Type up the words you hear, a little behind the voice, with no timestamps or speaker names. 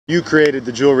You created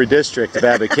the jewelry district of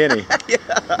Abbot-Kinney. Yeah.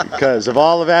 Because of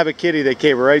all of Abbot-Kinney, they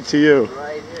came right to you.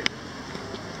 Right here.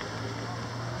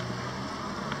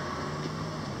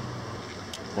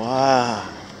 Wow.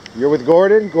 You're with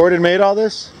Gordon? Gordon made all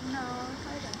this? No,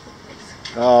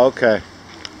 I Oh, okay.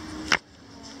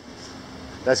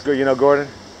 That's good. You know Gordon?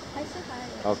 said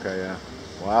hi. Okay, yeah.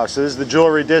 Wow, so this is the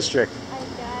jewelry district. I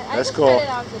That's just cool. cut it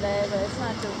off today, but it's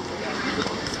not doing too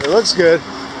good. It looks good.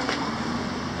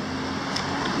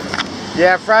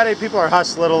 Yeah, Friday people are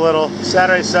hustling a little.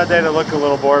 Saturday, Sunday, they look a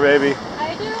little more, maybe.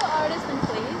 I do artist and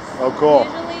please. Oh, cool.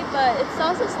 Usually, but it's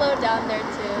also slowed down there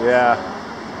too. Yeah.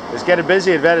 So. It's getting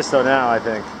busy in Venice though now, I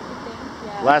think.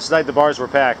 Yeah. Last night the bars were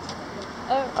packed.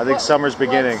 Oh, I think summer's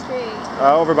beginning. What street?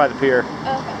 Over by the pier.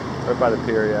 Okay. Right by the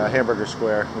pier, yeah. Hamburger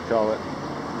Square, we call it. Are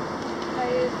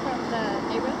you from the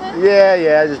neighborhood?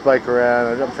 Yeah, I just bike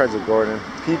around. I'm friends with Gordon.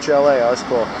 Peach, LA, oh, that's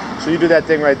cool. So you do that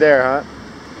thing right there, huh?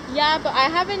 Yeah, but I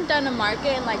haven't done a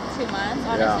market in like 2 months,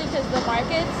 honestly, because the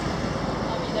markets,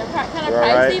 I mean, they're kind of pricey,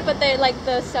 right. but they like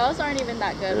the sales aren't even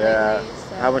that good Yeah. lately.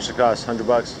 So. How much it cost? $100?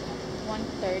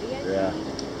 130, I think. Yeah.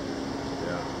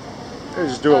 You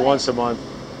just do it once a month.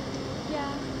 Yeah.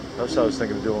 That's what I was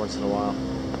thinking of doing once in a while.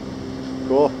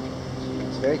 Cool.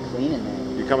 It's very clean in there.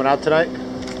 You coming out tonight?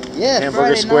 Yeah, Hamburger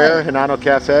Friday Square, night. Hinano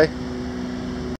Cafe.